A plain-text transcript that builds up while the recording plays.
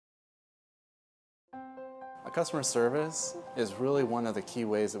Customer service is really one of the key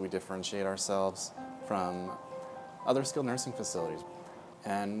ways that we differentiate ourselves from other skilled nursing facilities.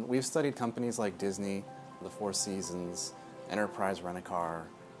 And we've studied companies like Disney, the Four Seasons, Enterprise Rent-A-Car,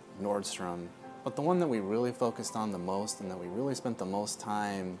 Nordstrom. But the one that we really focused on the most and that we really spent the most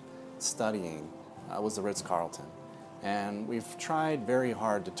time studying was the Ritz-Carlton. And we've tried very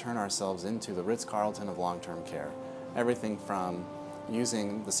hard to turn ourselves into the Ritz-Carlton of long-term care. Everything from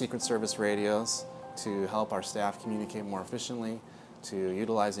using the Secret Service radios to help our staff communicate more efficiently, to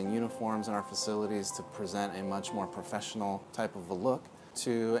utilizing uniforms in our facilities to present a much more professional type of a look,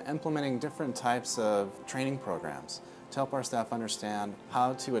 to implementing different types of training programs to help our staff understand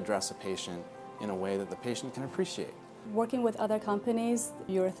how to address a patient in a way that the patient can appreciate. Working with other companies,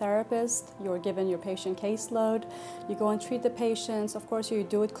 you're a therapist, you're given your patient caseload, you go and treat the patients, of course you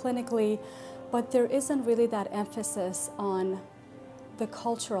do it clinically, but there isn't really that emphasis on the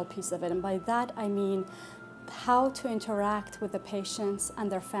cultural piece of it. And by that I mean how to interact with the patients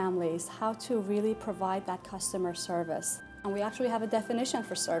and their families, how to really provide that customer service. And we actually have a definition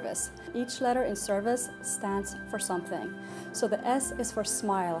for service. Each letter in service stands for something. So the S is for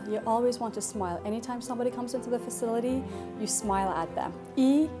smile. You always want to smile. Anytime somebody comes into the facility, you smile at them.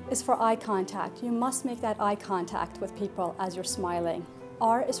 E is for eye contact. You must make that eye contact with people as you're smiling.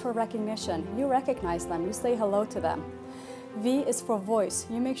 R is for recognition. You recognize them. You say hello to them. V is for voice.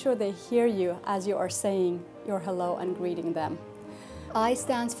 You make sure they hear you as you are saying your hello and greeting them. I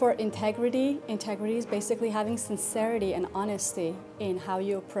stands for integrity. Integrity is basically having sincerity and honesty in how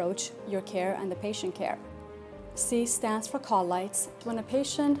you approach your care and the patient care. C stands for call lights. When a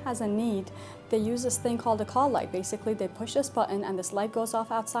patient has a need, they use this thing called a call light. Basically, they push this button and this light goes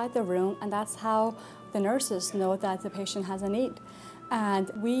off outside the room, and that's how the nurses know that the patient has a need.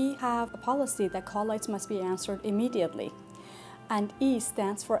 And we have a policy that call lights must be answered immediately. And E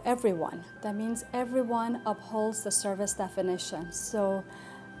stands for everyone. That means everyone upholds the service definition. So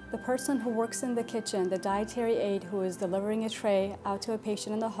the person who works in the kitchen, the dietary aide who is delivering a tray out to a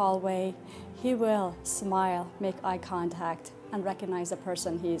patient in the hallway, he will smile, make eye contact, and recognize the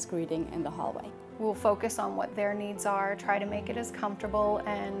person he is greeting in the hallway. We'll focus on what their needs are, try to make it as comfortable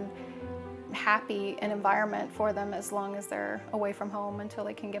and happy an environment for them as long as they're away from home until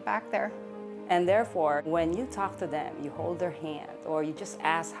they can get back there. And therefore, when you talk to them, you hold their hand, or you just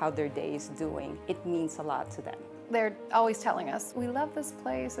ask how their day is doing, it means a lot to them. They're always telling us, we love this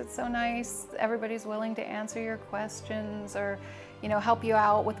place, it's so nice, everybody's willing to answer your questions or, help you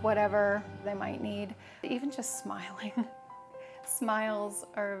out with whatever they might need. Even just smiling. Smiles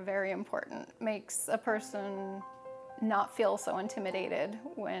are very important. Makes a person not feel so intimidated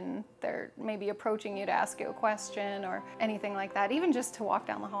when they're maybe approaching you to ask you a question or anything like that. Even just to walk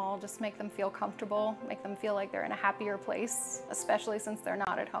down the hall, just make them feel comfortable, make them feel like they're in a happier place, especially since they're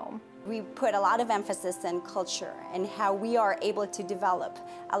not at home. We put a lot of emphasis on culture and how we are able to develop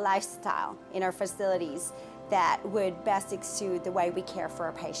a lifestyle in our facilities that would best exude the way we care for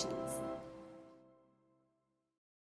our patients.